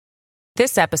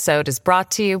This episode is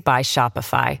brought to you by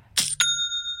Shopify.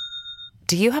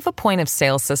 Do you have a point of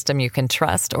sale system you can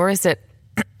trust, or is it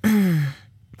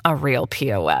a real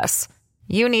POS?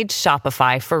 You need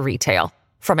Shopify for retail.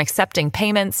 From accepting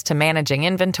payments to managing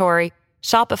inventory,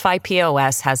 Shopify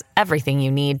POS has everything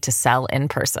you need to sell in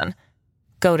person.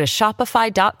 Go to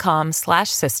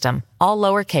shopify.com/system, all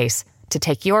lowercase, to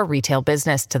take your retail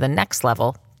business to the next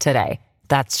level today.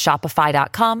 That's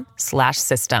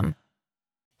shopify.com/system.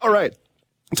 All right.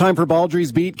 Time for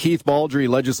Baldrey's Beat. Keith Baldrey,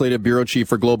 Legislative Bureau Chief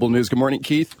for Global News. Good morning,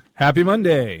 Keith. Happy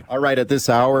Monday. All right. At this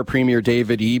hour, Premier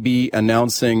David Eby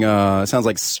announcing, sounds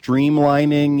like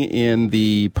streamlining in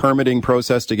the permitting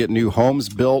process to get new homes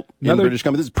built in British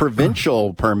Columbia. This is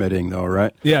provincial permitting, though,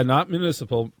 right? Yeah, not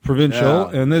municipal, provincial.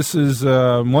 Yeah. And this is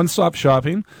one-stop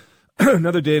shopping.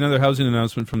 Another day, another housing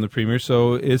announcement from the Premier.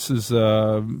 So this is,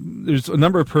 there's a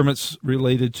number of permits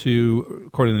related to,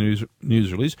 according to the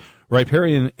news release,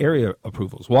 riparian area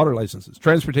approvals, water licenses,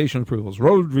 transportation approvals,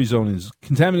 road rezonings,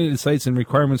 contaminated sites, and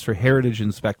requirements for heritage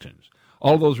inspections.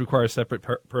 All of those require separate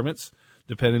permits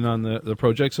depending on the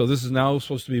project. So this is now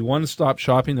supposed to be one-stop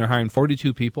shopping. They're hiring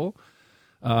 42 people,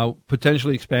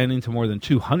 potentially expanding to more than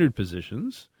 200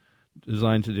 positions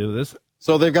designed to do this.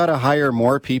 So they've got to hire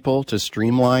more people to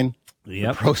streamline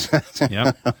the process?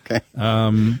 Yep. Okay.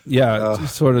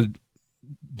 Sort of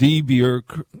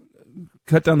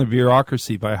cut down the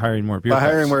bureaucracy by hiring more bureaucrats.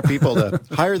 By hiring more people to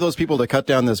hire those people to cut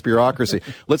down this bureaucracy.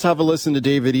 Let's have a listen to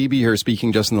David Eby here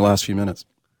speaking just in the last few minutes.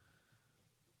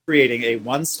 Creating a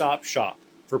one-stop shop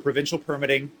for provincial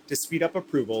permitting to speed up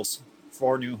approvals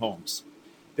for new homes.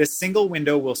 This single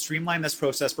window will streamline this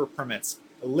process for permits,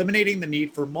 eliminating the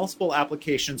need for multiple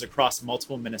applications across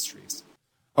multiple ministries.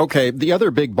 Okay, the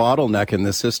other big bottleneck in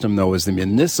this system, though, is the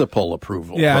municipal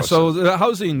approval process. So the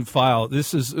housing file,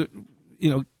 this is,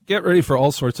 get ready for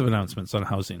all sorts of announcements on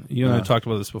housing. You and I talked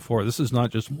about this before. This is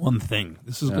not just one thing.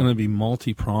 This is going to be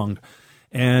multi-pronged.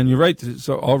 And you're right.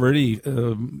 So already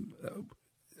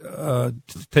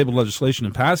tabled legislation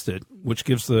and passed it, which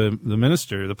gives the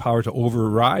minister the power to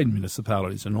override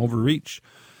municipalities and overreach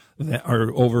or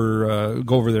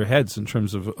go over their heads in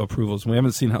terms of approvals. We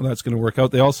haven't seen how that's going to work out.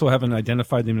 They also haven't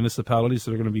identified the municipalities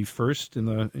that are going to be first in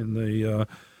the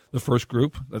first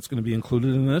group that's going to be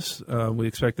included in this. We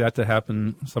expect that to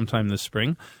happen sometime this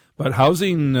spring. But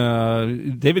housing,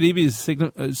 David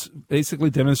Eby has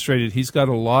basically demonstrated he's got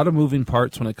a lot of moving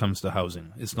parts when it comes to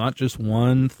housing. It's not just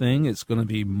one thing. It's going to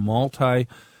be multi-items.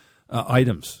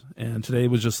 And today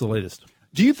was just the latest.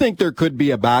 Do you think there could be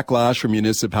a backlash from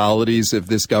municipalities if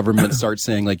this government starts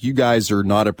saying, like, you guys are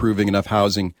not approving enough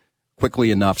housing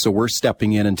quickly enough, so we're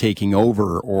stepping in and taking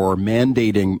over, or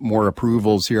mandating more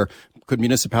approvals here? Could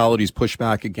municipalities push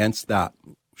back against that?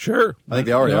 Sure. I think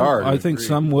they already are. I think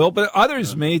some will, but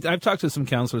others may. I've talked to some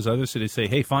councillors, other cities say,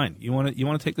 hey, fine, you want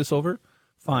to take this over?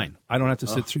 Fine. I don't have to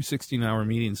sit through 16-hour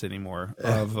meetings anymore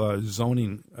of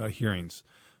zoning hearings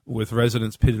with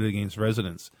residents pitted against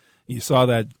residents. You saw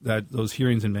that those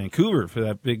hearings in Vancouver for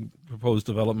that big proposed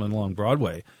development along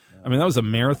Broadway. I mean, that was a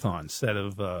marathon set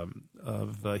of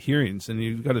hearings, and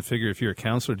you've got to figure, if you're a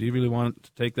councillor, do you really want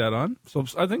to take that on? So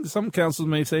I think some councils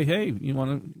may say, hey, you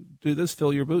want to do this,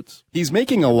 fill your boots. He's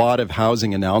making a lot of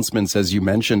housing announcements, as you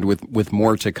mentioned, with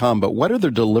more to come. But what are the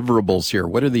deliverables here?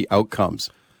 What are the outcomes?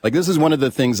 Like, this is one of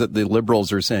the things that the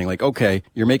Liberals are saying, like, okay,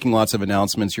 you're making lots of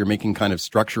announcements, you're making kind of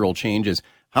structural changes.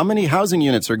 How many housing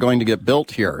units are going to get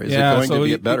built here? Is it going to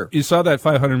get better? You saw that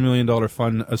 $500 million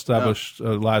fund established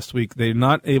last week. They're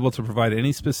not able to provide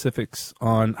any specifics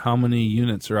on how many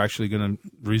units are actually going to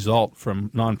result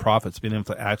from nonprofits being able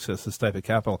to access this type of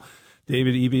capital.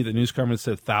 David Eby, the news conference,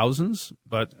 said thousands,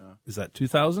 but is that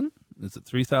 2,000? Is it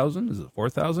 3,000? Is it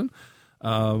 4,000?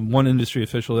 One industry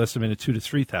official estimated 2,000 to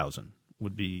 3,000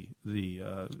 would be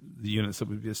the units that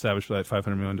would be established by that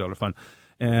 $500 million fund.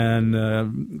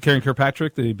 And Karen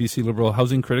Kirkpatrick, the BC Liberal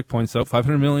housing critic, points out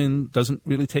 $500 million doesn't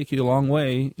really take you a long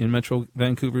way in Metro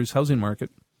Vancouver's housing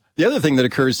market. The other thing that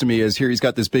occurs to me is here he's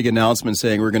got this big announcement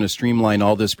saying we're going to streamline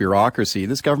all this bureaucracy.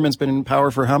 This government's been in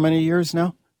power for how many years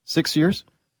now? 6 years?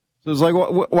 So it's like,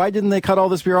 why didn't they cut all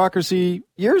this bureaucracy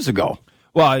years ago?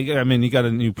 Well, I mean, you got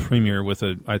a new premier with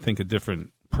I think a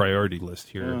different priority list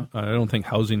here. I don't think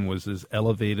housing was as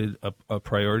elevated a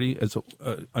priority as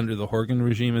under the Horgan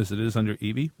regime as it is under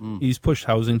Eby. He's pushed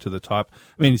housing to the top.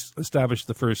 I mean, he's established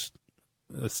the first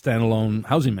standalone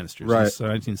housing minister since the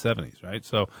 1970s, right?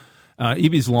 So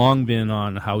Eby's long been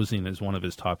on housing as one of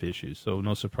his top issues, so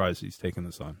no surprise he's taken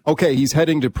this on. Okay, he's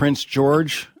heading to Prince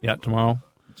George. Yeah, tomorrow.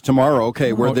 Tomorrow,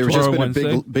 okay, where there's just been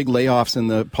Wednesday. big layoffs in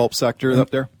the pulp sector up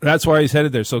there. That's why he's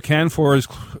headed there. So CanFor is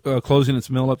closing its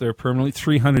mill up there permanently.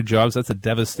 300 jobs. That's a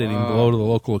devastating blow to the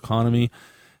local economy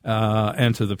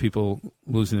and to the people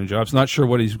losing their jobs. Not sure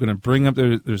what he's going to bring up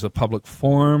there. There's a public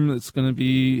forum that's going to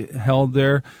be held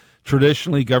there.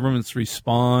 Traditionally, governments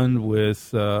respond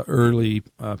with early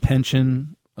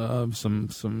pension,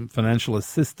 some financial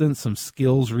assistance, some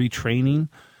skills retraining,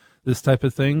 this type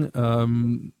of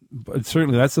thing. But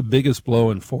certainly that's the biggest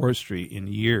blow in forestry in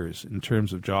years in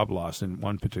terms of job loss in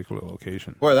one particular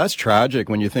location. Boy, that's tragic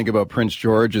when you think about Prince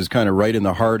George is kind of right in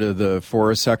the heart of the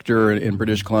forest sector in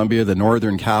British Columbia, the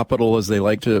northern capital as they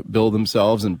like to build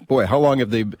themselves. And boy, how long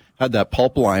have they had that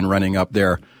pulp line running up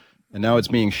there? And now it's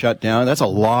being shut down. That's a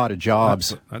lot of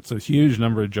jobs. That's a huge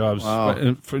number of jobs. Wow.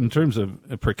 In terms of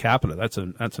per capita, that's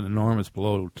an enormous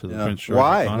blow to the Prince George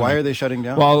Why? economy. Why are they shutting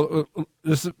down? Well, a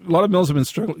lot of mills have been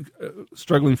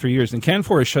struggling for years, and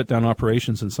CanFor has shut down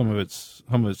operations in some of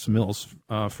its mills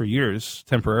for years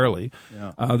temporarily.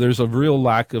 Yeah. There's a real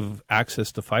lack of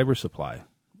access to fiber supply.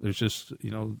 There's just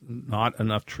not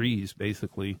enough trees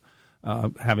basically.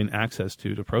 Having access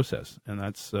to process, and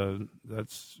that's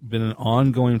been an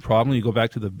ongoing problem. You go back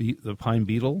to the pine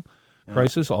beetle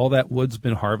crisis; all that wood's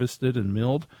been harvested and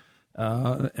milled,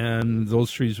 and those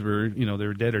trees were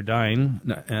they're dead or dying,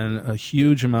 and a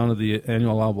huge amount of the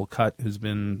annual allowable cut has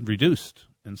been reduced,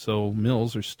 and so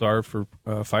mills are starved for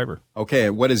fiber.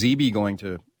 Okay, what is EB going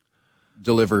to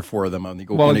deliver for them when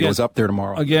he goes up there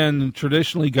tomorrow? Again,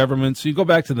 traditionally governments. You go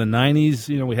back to the 90s.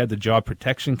 We had the Job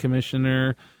Protection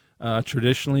Commissioner.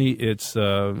 Traditionally, it's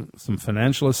some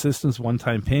financial assistance,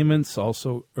 one-time payments,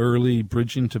 also early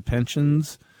bridging to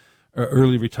pensions,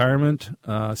 early retirement,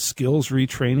 skills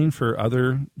retraining for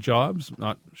other jobs.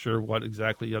 Not sure what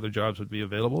exactly other jobs would be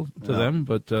available to them,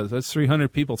 but that's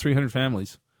 300 people, 300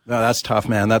 families. No, that's tough,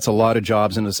 man. That's a lot of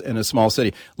jobs in a small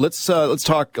city. Let's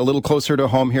talk a little closer to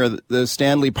home here. The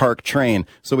Stanley Park Train.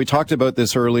 So we talked about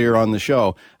this earlier on the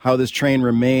show, how this train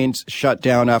remains shut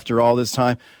down after all this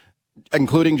time,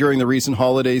 including during the recent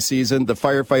holiday season. The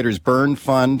firefighters burn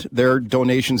fund, their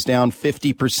donations down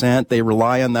 50%. They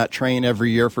rely on that train every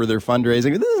year for their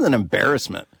fundraising. This is an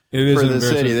embarrassment for the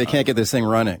city. They can't get this thing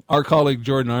running. Our colleague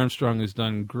Jordan Armstrong has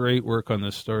done great work on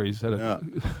this story. He's had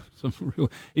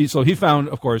so he found,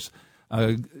 of course,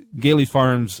 Gailey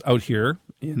Farms out here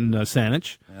in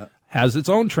Saanich has its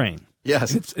own train.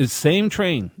 Yes. It's the same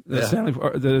train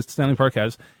that Stanley Park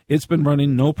has. It's been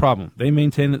running no problem. They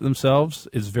maintain it themselves.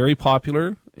 It's very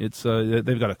popular. It's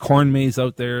they've got a corn maze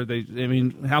out there.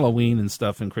 Halloween and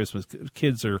stuff and Christmas.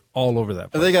 Kids are all over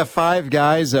that place. They got 5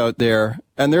 guys out there,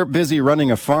 and they're busy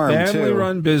running a farm,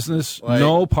 Family-run business.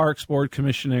 No Parks Board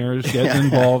commissioners getting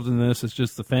involved in this. It's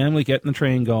just the family getting the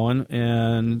train going.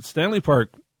 And Stanley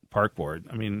Park Board.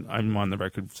 I'm on the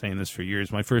record saying this for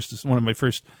years. One of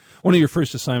your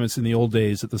first assignments in the old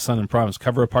days at the Sun and Province,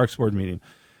 cover a Parks Board meeting.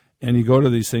 And you go to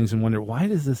these things and wonder, why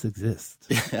does this exist?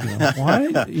 Why?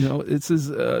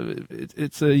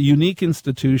 It's a unique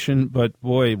institution, but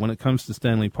boy, when it comes to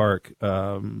Stanley Park,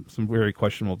 some very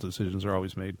questionable decisions are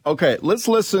always made. Okay, let's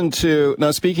listen to,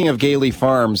 now speaking of Gailey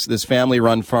Farms, this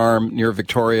family-run farm near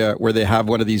Victoria where they have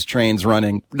one of these trains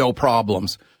running, no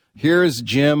problems. Here's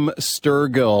Jim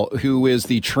Sturgill, who is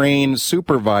the train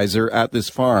supervisor at this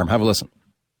farm. Have a listen.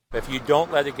 If you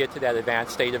don't let it get to that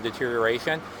advanced state of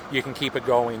deterioration, you can keep it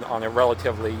going on a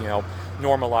relatively,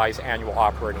 normalized annual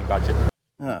operating budget.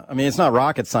 It's not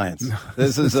rocket science.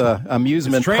 This is a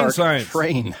amusement park science.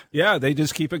 Train. Yeah, they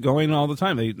just keep it going all the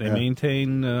time. They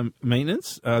maintain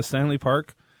maintenance. Stanley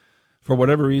Park, for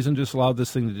whatever reason, just allowed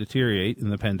this thing to deteriorate in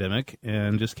the pandemic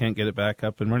and just can't get it back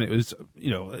up and running. It was,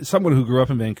 someone who grew up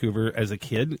in Vancouver as a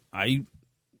kid, I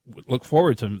look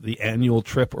forward to the annual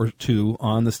trip or two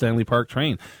on the Stanley Park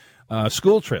train.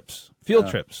 School trips, field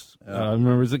trips. I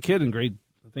remember as a kid in grade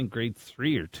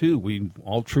 3 or 2, we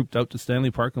all trooped out to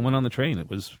Stanley Park and went on the train. It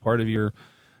was part of your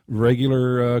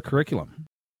regular curriculum.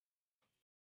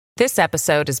 This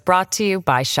episode is brought to you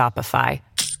by Shopify.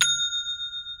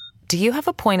 Do you have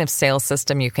a point of sale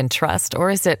system you can trust, or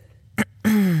is it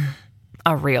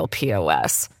a real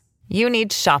POS? You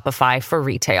need Shopify for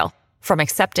retail. From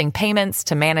accepting payments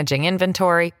to managing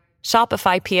inventory,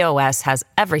 Shopify POS has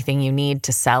everything you need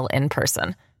to sell in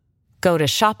person. Go to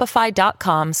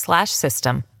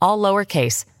shopify.com/system, all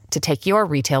lowercase, to take your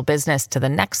retail business to the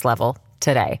next level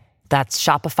today. That's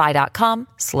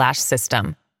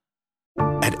shopify.com/system.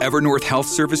 At Evernorth Health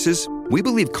Services, we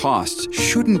believe costs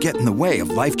shouldn't get in the way of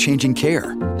life-changing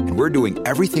care, and we're doing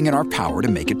everything in our power to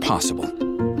make it possible.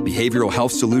 Behavioral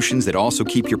health solutions that also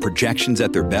keep your projections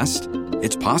at their best?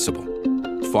 It's possible.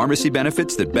 Pharmacy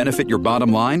benefits that benefit your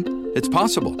bottom line? It's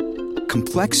possible.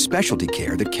 Complex specialty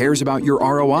care that cares about your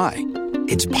ROI.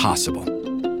 It's possible.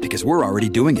 Because we're already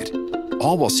doing it.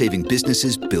 All while saving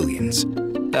businesses billions.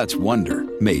 That's Wonder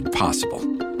made possible.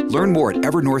 Learn more at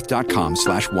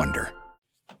evernorth.com/wonder.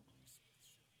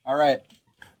 All right.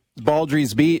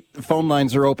 Baldrey's Beat. Phone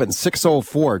lines are open.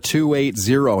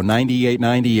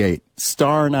 604-280-9898.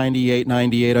 Star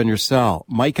 9898 on your cell.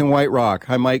 Mike in White Rock.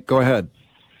 Hi, Mike. Go ahead.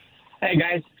 Hey,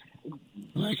 guys.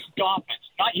 Stop it.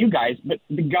 Not you guys, but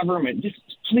the government. Just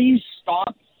please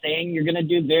stop saying you're going to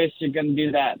do this, you're going to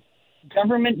do that.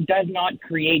 Government does not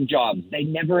create jobs. They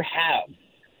never have.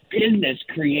 Business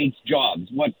creates jobs.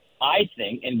 What I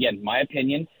think, and again, my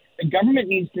opinion, the government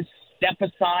needs to step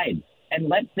aside and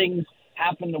let things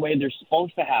happen the way they're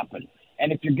supposed to happen.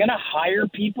 And if you're going to hire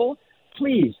people,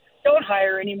 please don't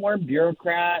hire any more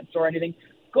bureaucrats or anything.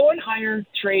 Go and hire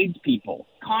tradespeople,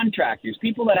 contractors,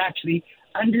 people that actually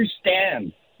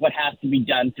understand what has to be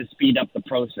done to speed up the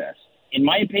process. In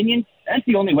my opinion, that's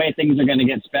the only way things are going to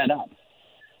get sped up.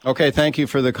 Okay, thank you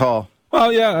for the call.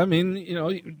 Well, yeah, I mean, you know,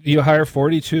 you hire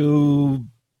 42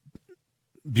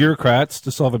 bureaucrats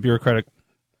to solve a bureaucratic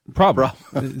problem.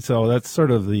 So that's sort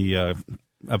of the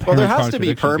well, there has to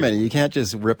be permit. You can't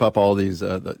just rip up all these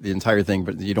the entire thing,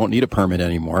 but you don't need a permit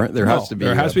anymore. There has to be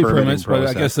permits, but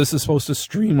I guess this is supposed to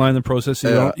streamline the process.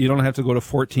 You don't have to go to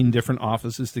 14 different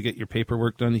offices to get your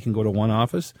paperwork done. You can go to one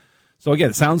office. So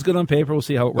again, it sounds good on paper. We'll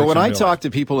see how it works. But when I talk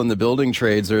to people in the building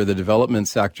trades or the development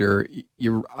sector,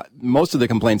 most of the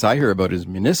complaints I hear about is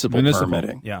municipal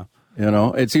permitting. Yeah. You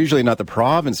know, it's usually not the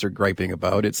province they're griping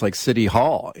about. It's like City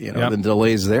Hall, you know, the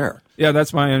delays there. Yeah,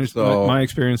 that's my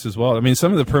experience as well. I mean,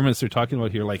 some of the permits they're talking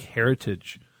about here, like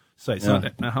heritage sites. Now,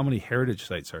 how many heritage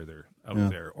sites are there out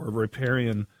there? Or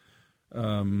riparian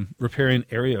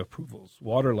area approvals,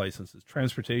 water licenses,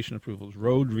 transportation approvals,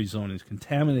 road rezonings,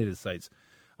 contaminated sites.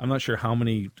 I'm not sure how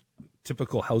many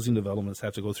typical housing developments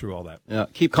have to go through all that. Yeah,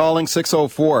 keep calling.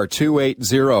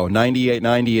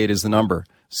 604-280-9898 is the number.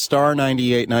 Star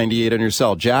 9898 on your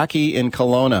cell. Jackie in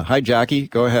Kelowna. Hi, Jackie.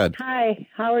 Go ahead. Hi.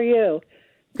 How are you?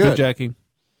 Good, Jackie.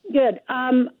 Good.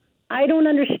 I don't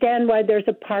understand why there's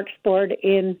a parks board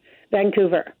in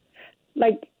Vancouver.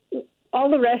 Like, all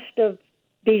the rest of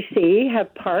BC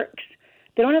have parks.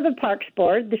 They don't have a parks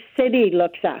board. The city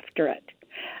looks after it.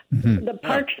 Mm-hmm. The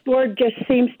parks board just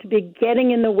seems to be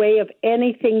getting in the way of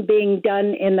anything being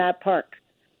done in that park.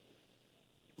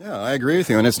 Yeah, I agree with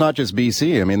you. And it's not just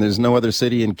BC. I mean, there's no other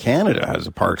city in Canada has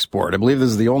a parks board. I believe this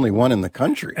is the only one in the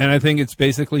country. And I think it's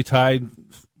basically tied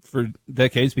for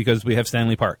decades because we have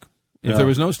Stanley Park. If there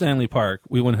was no Stanley Park,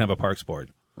 we wouldn't have a parks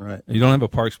board. Right. You don't have a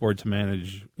parks board to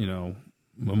manage, you know,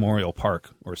 Memorial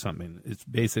Park or something. It's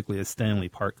basically a Stanley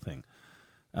Park thing,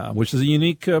 which is a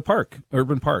unique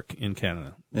urban park in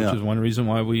Canada, which is one reason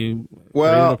why we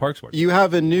created a parks board. You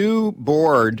have a new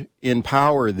board in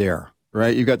power there.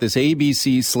 Right, you've got this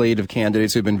ABC slate of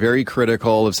candidates who've been very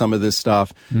critical of some of this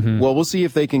stuff. Mm-hmm. Well, we'll see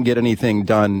if they can get anything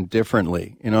done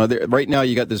differently. You know, right now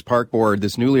you got this park board,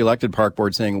 this newly elected park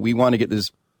board, saying we want to get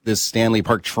this Stanley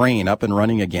Park train up and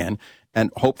running again,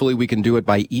 and hopefully we can do it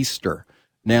by Easter.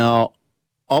 Now,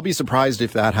 I'll be surprised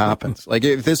if that happens. Like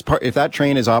if that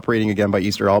train is operating again by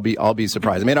Easter, I'll be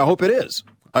surprised. I mean, I hope it is.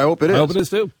 I hope it is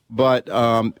too. But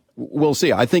we'll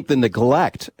see. I think the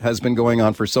neglect has been going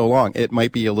on for so long. It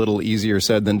might be a little easier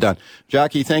said than done.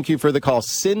 Jackie, thank you for the call.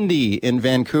 Cindy in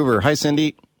Vancouver. Hi,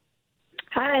 Cindy.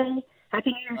 Hi.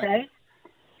 Happy New Year, guys.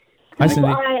 Hi,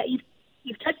 Cindy.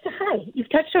 You've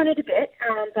touched on it a bit,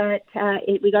 but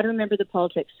we got to remember the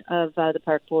politics of the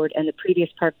park board and the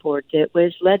previous park board that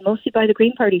was led mostly by the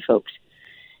Green Party folks.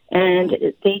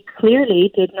 And they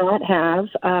clearly did not have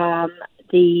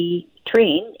the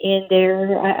train in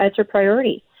as their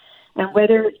priority. And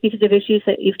whether it's because of issues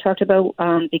that you've talked about,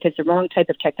 because the wrong type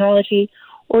of technology,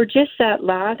 or just that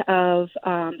lack of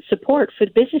support for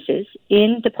the businesses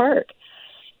in the park.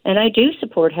 And I do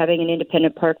support having an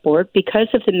independent park board because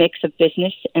of the mix of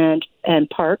business and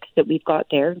park that we've got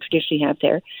there and traditionally have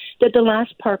there, that the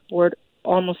last park board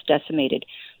almost decimated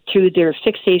through their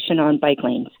fixation on bike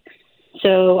lanes.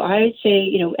 So I'd say,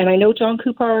 you know, and I know John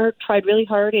Cooper tried really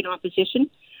hard in opposition.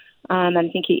 And I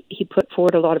think he put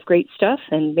forward a lot of great stuff,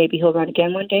 and maybe he'll run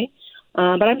again one day.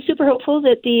 But I'm super hopeful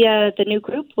that the new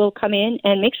group will come in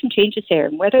and make some changes there.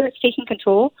 And whether it's taking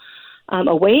control a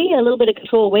little bit of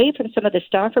control away from some of the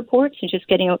staff reports and just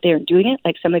getting out there and doing it,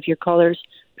 like some of your callers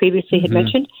previously had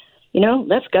mentioned, you know,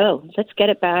 let's go. Let's get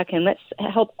it back, and let's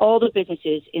help all the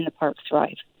businesses in the park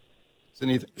thrive.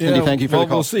 Cindy, thank you for the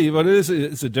call. We'll see, but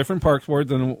it's a different parks board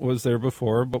than was there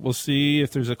before, but we'll see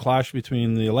if there's a clash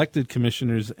between the elected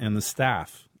commissioners and the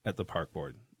staff at the park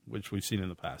board. which we've seen in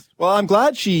the past. Well, I'm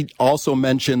glad she also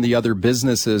mentioned the other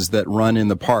businesses that run in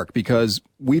the park, because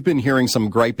we've been hearing some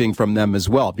griping from them as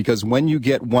well. Because when you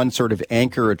get one sort of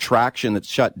anchor attraction that's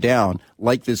shut down,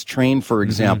 like this train, for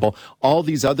example, all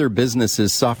these other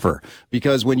businesses suffer.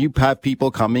 Because when you have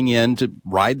people coming in to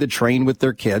ride the train with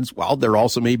their kids, well, they're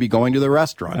also maybe going to the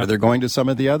restaurant or they're going to some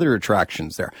of the other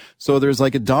attractions there. So there's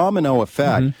like a domino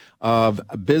effect of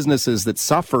businesses that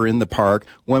suffer in the park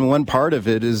when one part of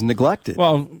it is neglected.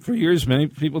 Well, for years, many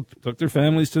people took their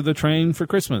families to the train for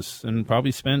Christmas and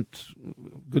probably spent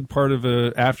a good part of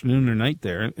an afternoon or night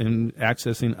there and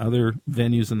accessing other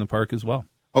venues in the park as well.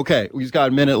 Okay, we've got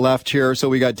a minute left here. So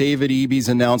we got David Eby's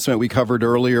announcement we covered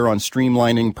earlier on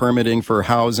streamlining permitting for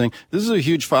housing. This is a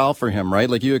huge file for him, right?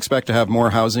 Like, you expect to have more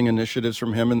housing initiatives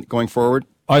from him going forward?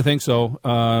 I think so.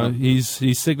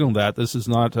 He's signaled that this is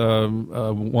not a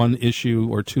one issue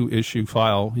or two issue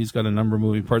file. He's got a number of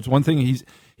moving parts. One thing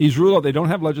he's ruled out, they don't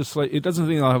have legislation. It doesn't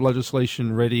think they'll have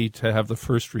legislation ready to have the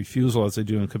first refusal, as they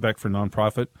do in Quebec for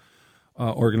nonprofit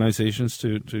organizations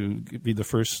to be the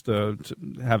first to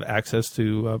have access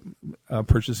to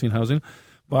purchasing housing.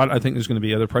 But I think there's going to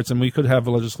be other parts, and we could have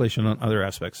legislation on other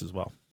aspects as well.